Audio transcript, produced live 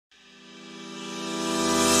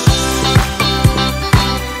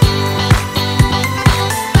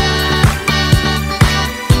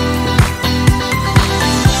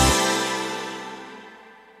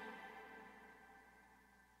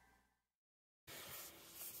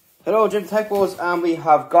Hello, Jim Tech Bros, and we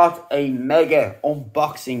have got a mega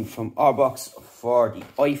unboxing from OtterBox for the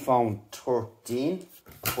iPhone 13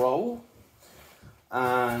 Pro,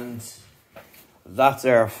 and that's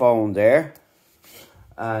our phone there.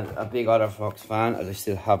 And a big OtterBox fan, as I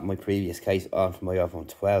still have my previous case on for my iPhone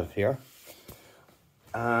 12 here.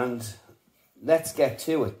 And let's get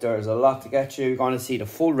to it. There's a lot to get to. You're going to see the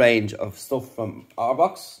full range of stuff from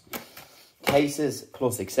OtterBox, cases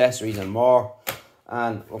plus accessories and more.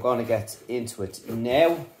 And we're going to get into it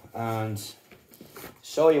now and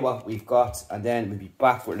show you what we've got, and then we'll be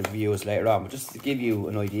back with reviews later on. But just to give you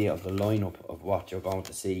an idea of the lineup of what you're going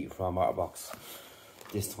to see from OtterBox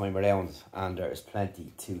this time around, and there is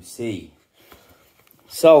plenty to see.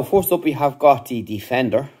 So first up, we have got the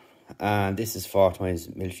Defender, and this is 4 times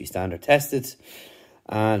military standard tested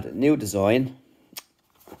and new design.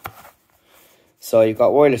 So you've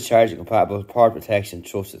got wireless charging compatible, power protection,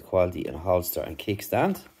 trusted quality, and holster and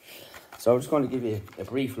kickstand. So I'm just going to give you a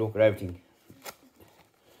brief look at everything,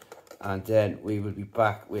 and then we will be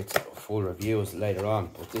back with full reviews later on.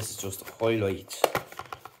 But this is just to highlight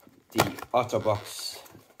the OtterBox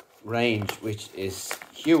range, which is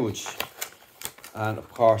huge and of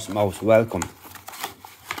course most welcome.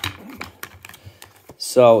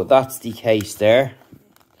 So that's the case there,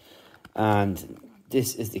 and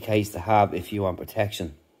this is the case to have if you want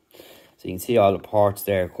protection. So you can see all the parts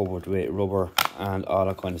there covered with rubber and all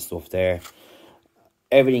that kind of stuff there.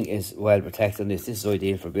 Everything is well protected on this. This is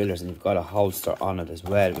ideal for builders, and you've got a holster on it as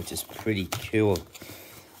well, which is pretty cool.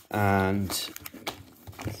 And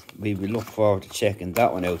we will look forward to checking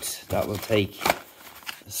that one out. That will take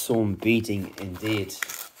some beating indeed.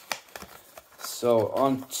 So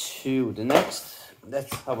on to the next.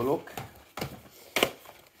 Let's have a look.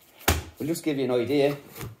 We'll just give you an idea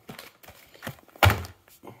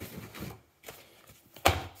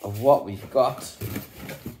of what we've got.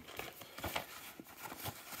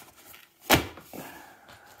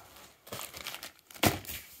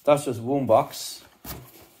 That's just one box.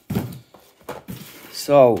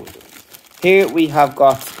 So here we have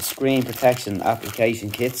got screen protection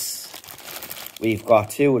application kits. We've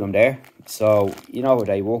got 2 of them there, so you know how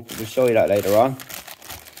they work. We'll show you that later on,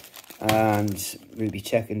 and we'll be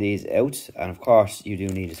checking these out. And of course you do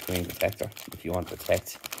need a screen protector if you want to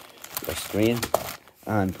protect your screen,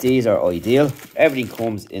 and these are ideal. Everything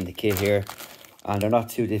comes in the kit here, and they're not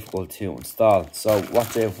too difficult to install. So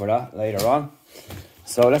watch out for that later on.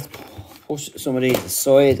 So let's push some of these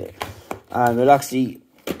aside, and we'll actually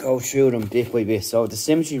go through them bit by bit. So the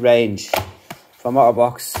Symmetry range from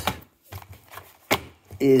OtterBox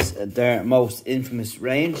is their most infamous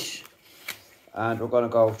range, and we're going to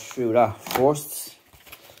go through that first.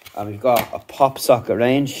 And we've got a pop socket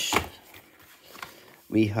range.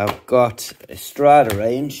 We have got a Strada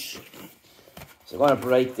range. So I'm going to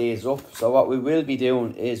break these up. So what we will be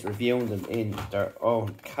doing is reviewing them in their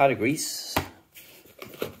own categories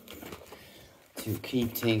to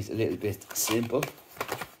keep things a little bit simple.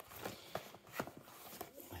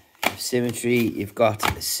 Symmetry, you've got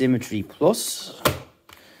Symmetry Plus.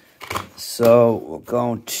 So we're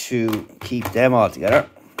going to keep them all together.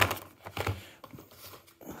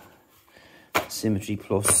 Symmetry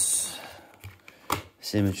Plus,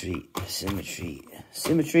 Symmetry, Symmetry,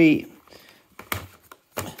 Symmetry,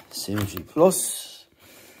 Symmetry Plus.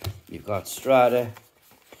 You've got Strada.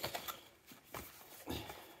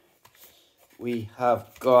 We have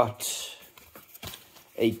got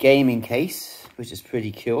a gaming case, which is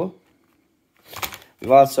pretty cool.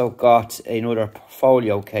 We've also got another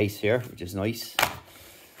portfolio case here, which is nice.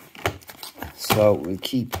 So we'll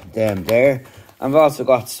keep them there. And we've also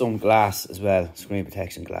got some glass as well, screen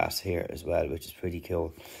protection glass here as well, which is pretty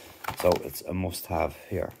cool. So it's a must-have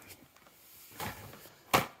here.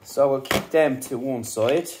 So we'll keep them to one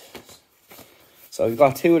side. So we've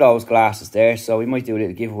got 2 of those glasses there, so we might do a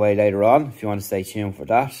little giveaway later on if you want to stay tuned for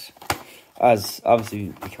that. As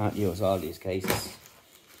obviously we can't use all these cases,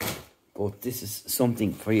 but this is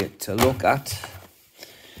something for you to look at.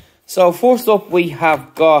 So first up, we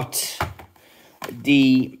have got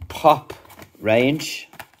the Pop range.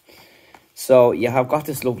 So you have got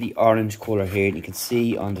this lovely orange colour here, and you can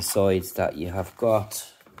see on the sides that you have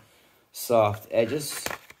got soft edges.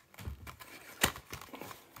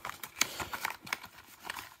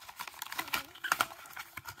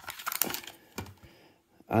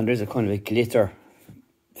 And there's a kind of a glitter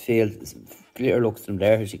feel, glitter look to them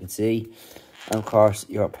there, as you can see. And of course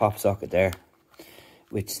your pop socket there,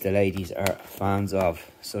 which the ladies are fans of.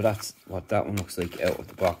 So that's what that one looks like out of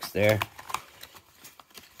the box there.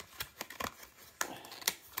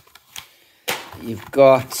 You've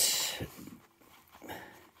got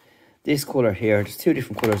This colour here, there's two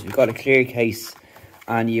different colours. We've got a clear case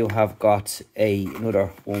and you have got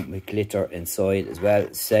another one with glitter inside as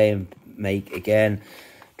well. Same make again,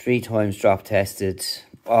 3 times drop tested,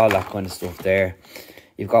 all that kind of stuff there.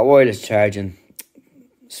 You've got wireless charging,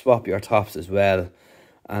 swap your tops as well,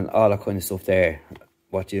 and all that kind of stuff there,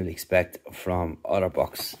 what you'll expect from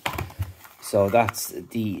OtterBox. So that's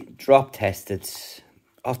the drop tested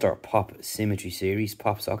OtterPop Symmetry series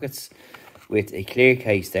pop sockets with a clear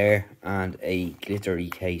case there and a glittery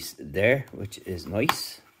case there, which is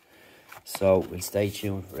nice. So we'll stay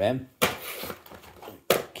tuned for them.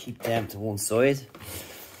 Keep them to one side.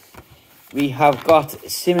 We have got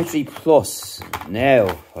Symmetry Plus.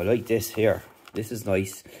 Now, I like this here. This is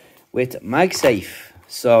nice. With Magsafe.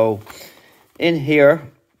 So in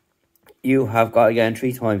here, you have got, again,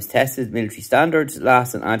 3 times tested military standards,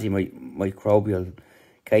 lasting antimicrobial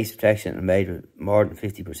case protection and made with more than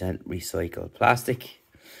 50% recycled plastic.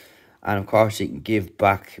 And of course, you can give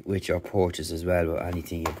back with your purchase as well with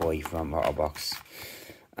anything you buy from OtterBox.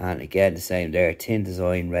 And again, the same there, thin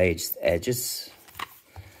design, raised edges.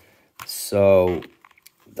 So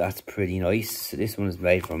that's pretty nice. So this one is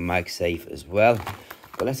made from Magsafe as well.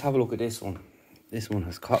 But let's have a look at this one. This one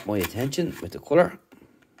has caught my attention with the colour.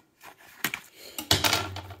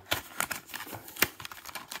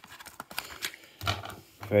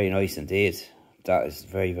 Very nice indeed. That is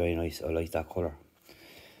very, very nice. I like that colour.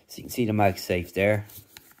 So you can see the Magsafe there.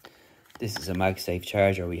 This is a Magsafe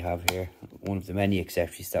charger we have here. One of the many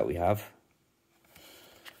accessories that we have.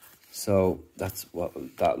 So that's what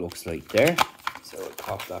that looks like there. So I'll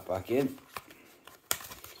pop that back in.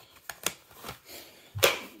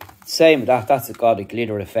 Same with that. That's got a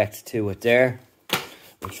glitter effect to it there.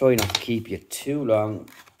 We'll try not to keep you too long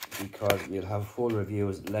because we'll have full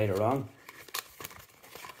reviews later on.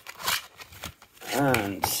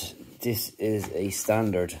 And this is a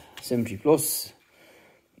standard Symmetry Plus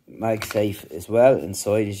Magsafe as well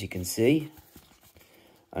inside, as you can see,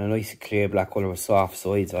 and a nice clear black colour with soft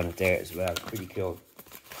sides on it there as well. Pretty cool.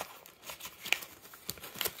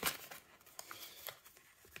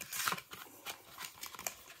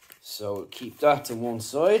 So we'll keep that to one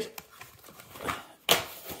side.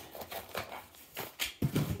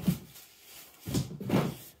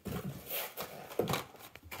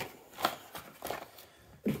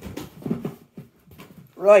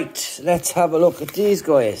 Right, let's have a look at these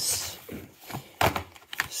guys.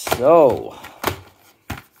 So,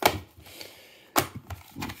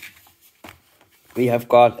 we have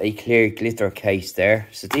got a clear glitter case there.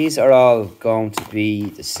 So these are all going to be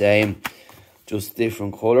the same, just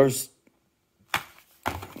different colours,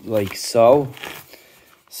 like so.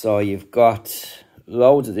 So you've got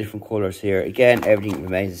loads of different colours here. Again, everything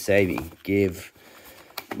remains the same. You can give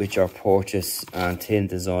with your purchase, and tin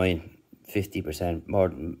design. 50% more,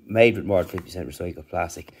 made with more than 50% recycled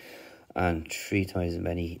plastic, and 3 times as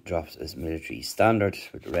many drops as military standard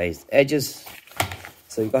with the raised edges.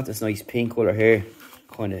 So you've got this nice pink colour here,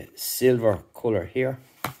 kind of silver colour here.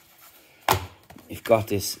 You've got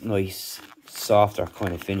this nice softer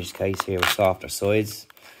kind of finished case here with softer sides,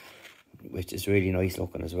 which is really nice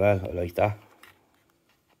looking as well. I like that.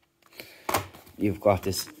 You've got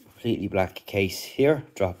this completely black case here,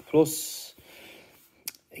 Drop Plus.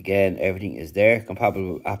 Again, everything is there,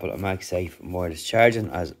 compatible with Apple and Magsafe wireless charging,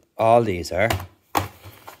 as all these are.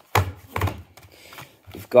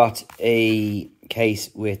 We've got a case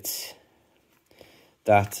with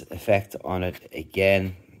that effect on it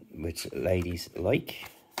again, which ladies like.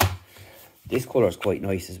 This colour is quite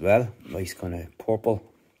nice as well, nice kind of purple.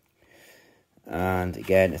 And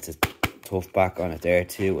again, it's a tough back on it there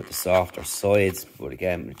too, with the softer sides. But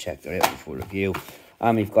again, we'll check that out in full review.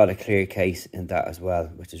 And we've got a clear case in that as well,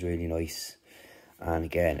 which is really nice. And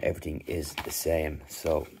again, everything is the same.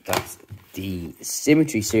 So that's the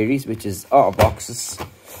Symmetry series, which is OtterBox's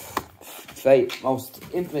most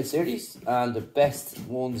intimate series and the best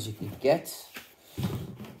ones you can get.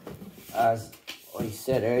 As I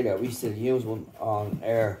said earlier, we still use one on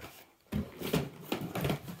our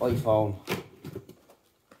iPhone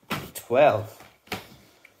 12.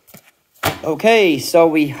 Okay, so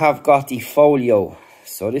we have got the folio.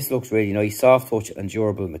 So this looks really nice, soft touch and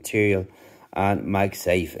durable material, and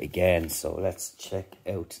Magsafe again. So let's check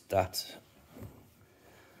out that.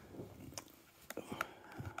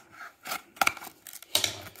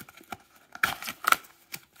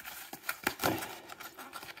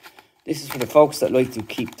 This is for the folks that like to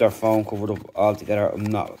keep their phone covered up altogether. I'm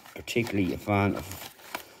not particularly a fan of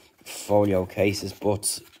folio cases,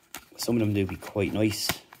 but some of them do be quite nice.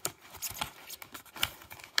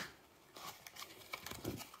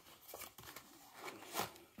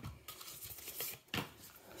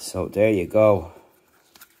 So there you go.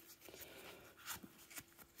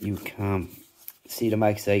 You can see the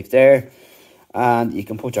Magsafe there, and you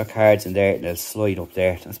can put your cards in there and they'll slide up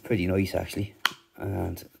there. That's pretty nice actually,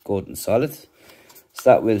 and good and solid. So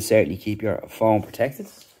that will certainly keep your phone protected.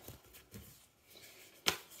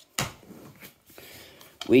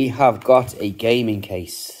 We have got a gaming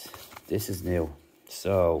case. This is new.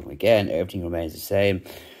 So again, everything remains the same.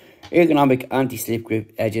 Ergonomic anti-slip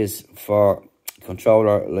grip edges for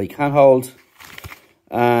controller like handhold.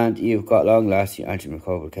 And you've got long-lasting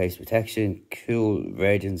anti-recoverable case protection. Cool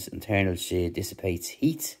Virgin's internal shade dissipates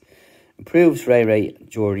heat. Improves frame rate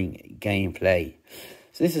during gameplay.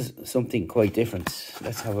 So this is something quite different.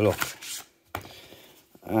 Let's have a look.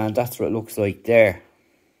 And that's what it looks like there.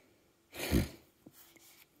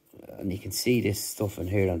 And you can see this stuff in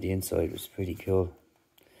here on the inside, which is pretty cool.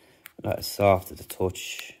 That is soft at the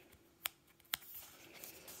touch.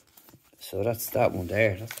 So that's that one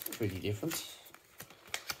there. That's pretty different.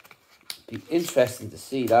 Be interesting to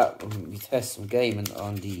see that when we test some gaming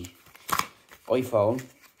on the iPhone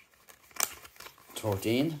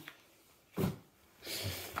 13.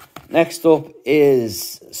 Next up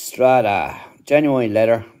is Strada. Genuine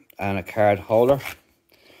leather and a card holder.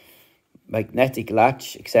 Magnetic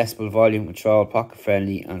latch, accessible volume control, pocket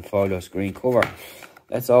friendly and folio screen cover.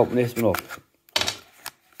 Let's open this one up.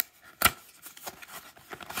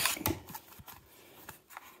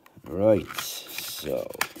 Right, so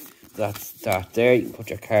that's that there. You can put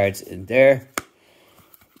your cards in there.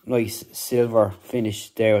 Nice silver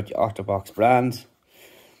finish there with the OtterBox brand.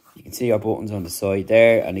 You can see our buttons on the side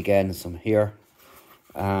there, and again some here.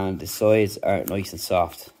 And the sides are nice and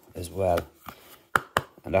soft as well.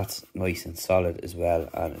 And that's nice and solid as well,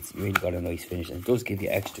 and it's really got a nice finish, and it does give you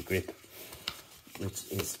extra grip, which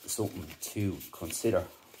is something to consider.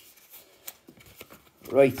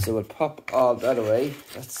 Right, so we'll pop all that away.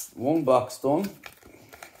 That's one box done.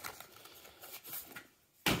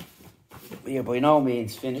 We are by no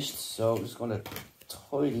means finished, so I'm just going to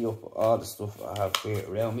tidy up all the stuff I have here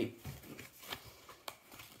around me.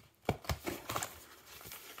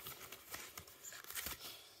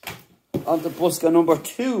 On to Buska number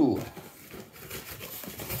 2.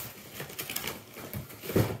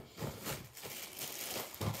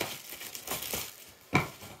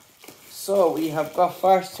 So we have got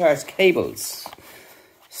fast charge cables.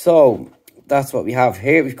 So that's what we have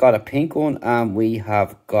here. We've got a pink one and we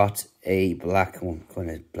have got a black one, kind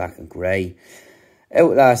of black and grey.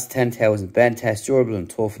 Outlast 10,000 bend test, durable and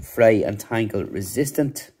tough, fray and tangle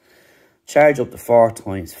resistant. Charge up to 4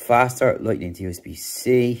 times faster, lightning to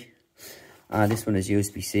USB-C. And this one is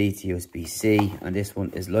USB-C to USB-C, and this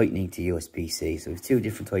one is lightning to USB-C. So we have 2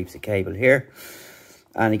 different types of cable here.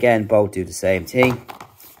 And again, both do the same thing.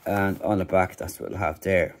 And on the back, that's what we'll have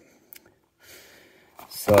there.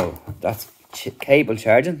 So that's cable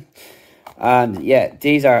charging. And yeah,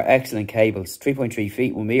 these are excellent cables. 3.3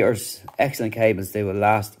 feet, 1 meters. Excellent cables. They will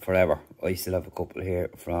last forever. I still have a couple here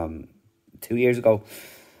from 2 years ago.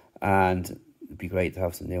 And it'd be great to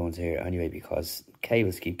have some new ones here anyway, because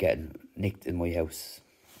cables keep getting nicked in my house,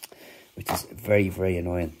 which is very, very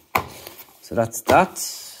annoying. So that's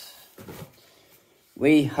that.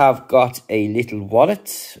 We have got a little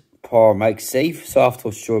wallet for Magsafe, soft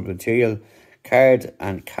touch durable material, card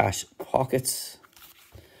and cash pockets.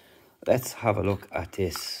 Let's have a look at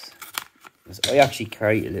this. I actually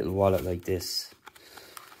carry a little wallet like this,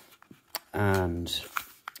 and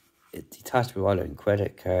it's attached to my wallet and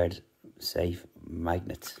credit card safe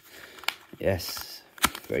magnet. Yes,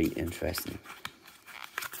 very interesting.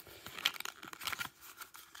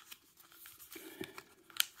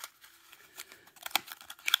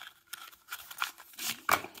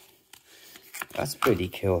 That's pretty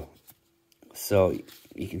cool. So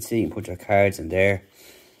you can see you can put your cards in there,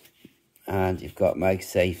 and you've got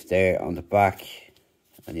Magsafe there on the back,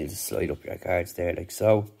 and you just slide up your cards there like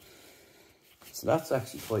so. So that's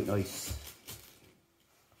actually quite nice.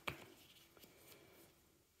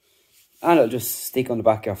 And it'll just stick on the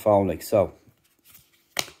back of your phone like so.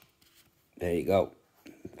 There you go.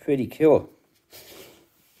 Pretty cool.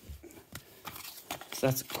 So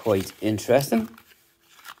that's quite interesting.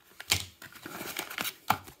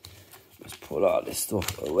 Let's put all this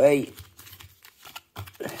stuff away.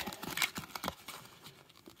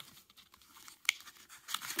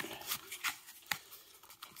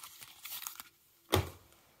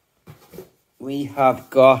 We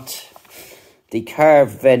have got the car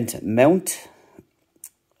vent mount,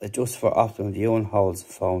 adjusts for optimum viewing, holds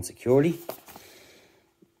phone securely.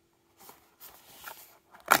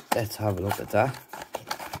 Let's have a look at that.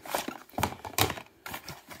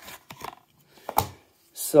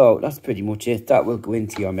 So that's pretty much it. That will go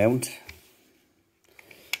into your mount.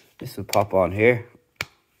 This will pop on here.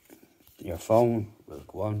 Your phone will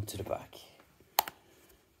go on to the back,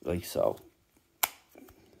 like so.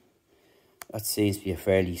 That seems to be a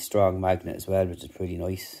fairly strong magnet as well, which is pretty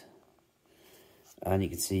nice. And you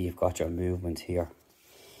can see you've got your movement here.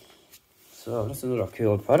 So that's another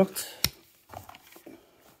cool product.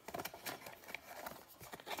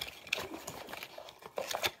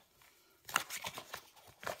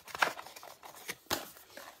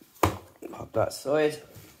 Pop that aside.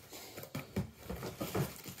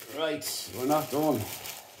 Right, we're not done.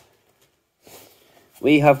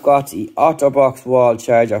 We have got the OtterBox wall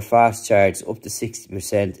charger fast charge up to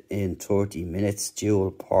 60% in 30 minutes,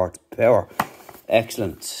 dual port power.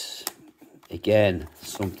 Excellent. Again,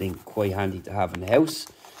 something quite handy to have in the house.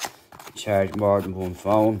 Charge more than one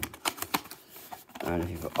phone. And if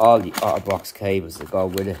you've got all the OtterBox cables that go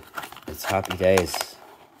with it, it's happy days.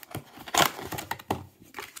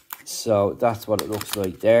 So that's what it looks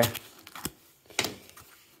like there.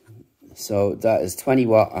 So that is 20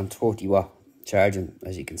 watt and 30 watt charging,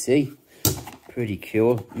 as you can see. Pretty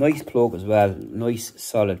cool. Nice plug as well. Nice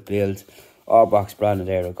solid build. OtterBox branded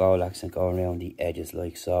there with gold accent going around the edges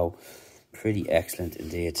like so. Pretty excellent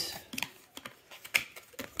indeed.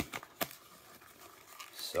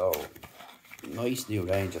 So, nice new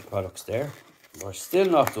range of products there. We're still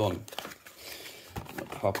not done. I'll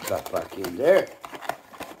pop that back in there.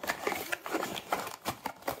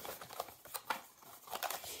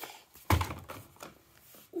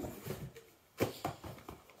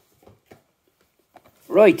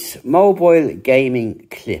 Right, mobile gaming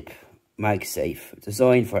clip, Magsafe,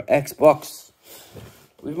 designed for Xbox.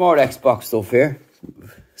 We've more Xbox stuff here.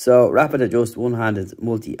 So, rapid adjust, one-handed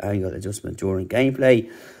multi-angle adjustment during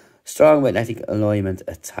gameplay, strong magnetic alignment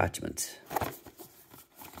attachment.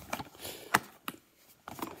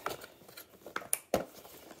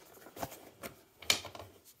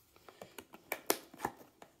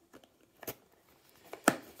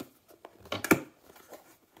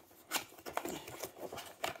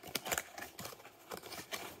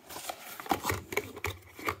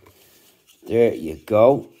 There you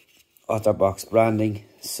go, OtterBox branding.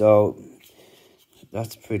 So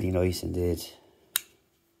that's pretty nice indeed.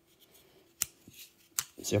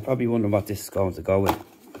 So you're probably wondering what this is going to go with.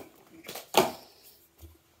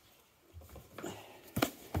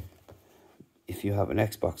 If you have an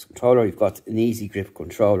Xbox controller, you've got an easy grip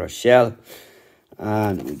controller shell,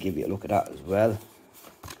 and we'll give you a look at that as well.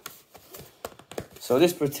 So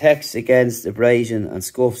this protects against abrasion and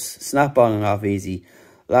scuffs, snap on and off easy,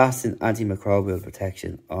 lasting antimicrobial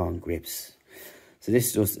protection on grips. So this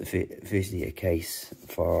is just officially a case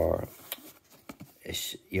for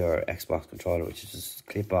your Xbox controller, which is just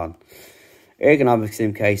clip on. Ergonomic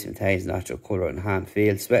slim case contains natural colour and hand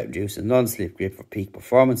feel, sweat reducing, non-slip grip for peak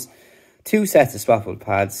performance. 2 sets of swappable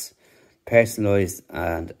pads, personalised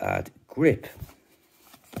and add grip.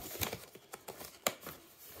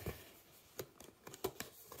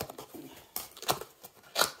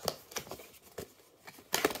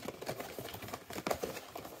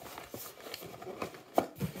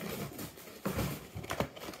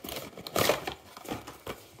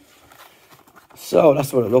 So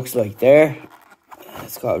that's what it looks like there.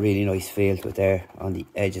 It's got a really nice feel to it there on the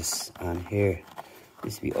edges and here.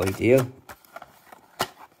 This would be ideal.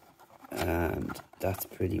 And that's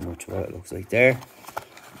pretty much what it looks like there.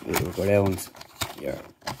 It will go around your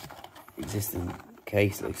existing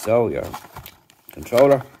case like so, your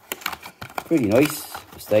controller. Pretty nice.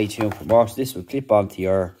 Stay tuned for more. So this will clip onto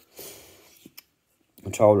your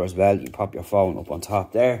controller as well. You pop your phone up on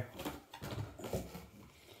top there,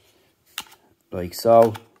 like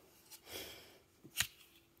so.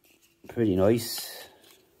 Pretty nice.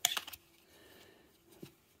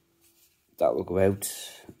 That will go out,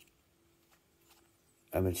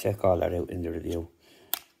 and we'll check all that out in the review.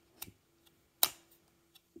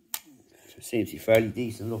 It seems to be fairly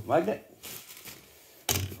decent enough magnet.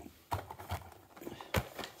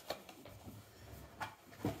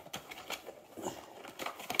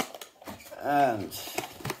 And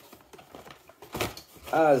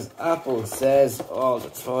as Apple says all the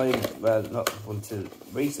time, well, not until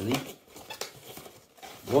recently,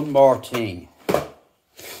 one more thing.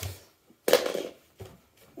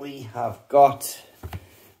 We have got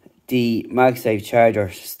the Magsafe charger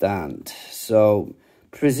stand. So,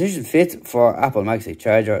 precision fit for Apple Magsafe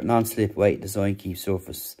charger, non-slip weight design, keeps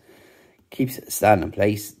stand in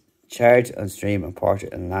place, charge and stream and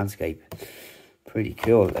portrait and landscape. Pretty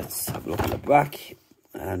cool. Let's have a look at the back.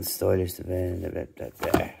 And stylus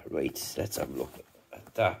there. Right, let's have a look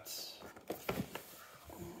at that.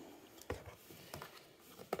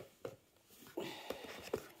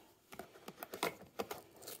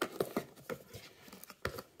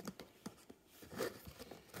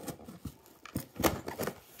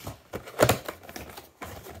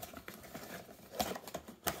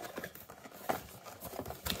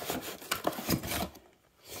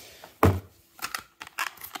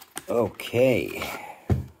 Okay.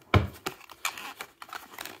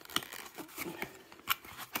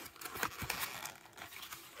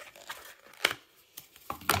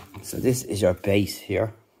 So this is your base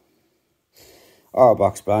here.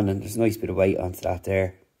 OtterBox brand, and there's a nice bit of weight onto that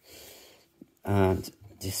there. And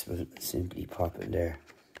this will simply pop in there.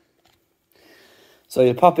 So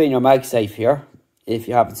you'll pop in your Magsafe here. If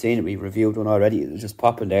you haven't seen it, we've reviewed one already. It'll just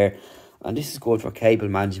pop in there. And this is good for cable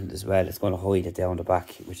management as well. It's going to hide it down the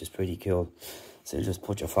back, which is pretty cool. So you just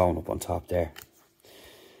put your phone up on top there.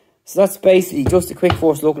 So that's basically just a quick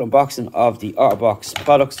first look at unboxing of the OtterBox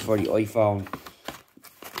products for the iPhone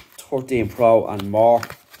 13 Pro and more.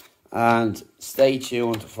 And stay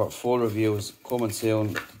tuned for full reviews coming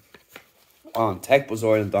soon on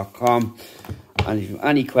techbuzzireland.com. And if you have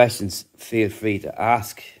any questions, feel free to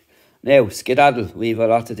ask. Now, skedaddle, we've a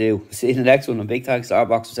lot to do. See you in the next one, and big thanks to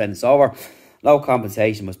OtterBox for sending us over. No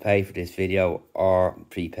compensation was paid for this video, or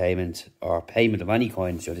prepayment, or payment of any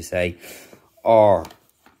kind, should I say, or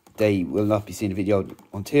they will not be seeing the video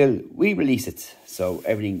until we release it. So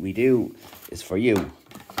everything we do is for you.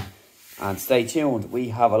 And stay tuned, we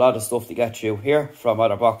have a lot of stuff to get through here from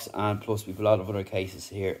OtterBox, and plus we have a lot of other cases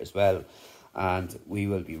here as well. And we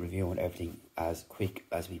will be reviewing everything as quick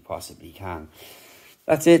as we possibly can.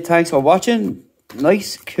 That's it, thanks for watching.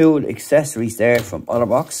 Nice, cool accessories there from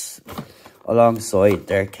OtterBox alongside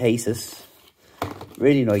their cases.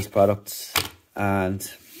 Really nice products,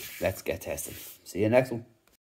 and let's get testing. See you next one.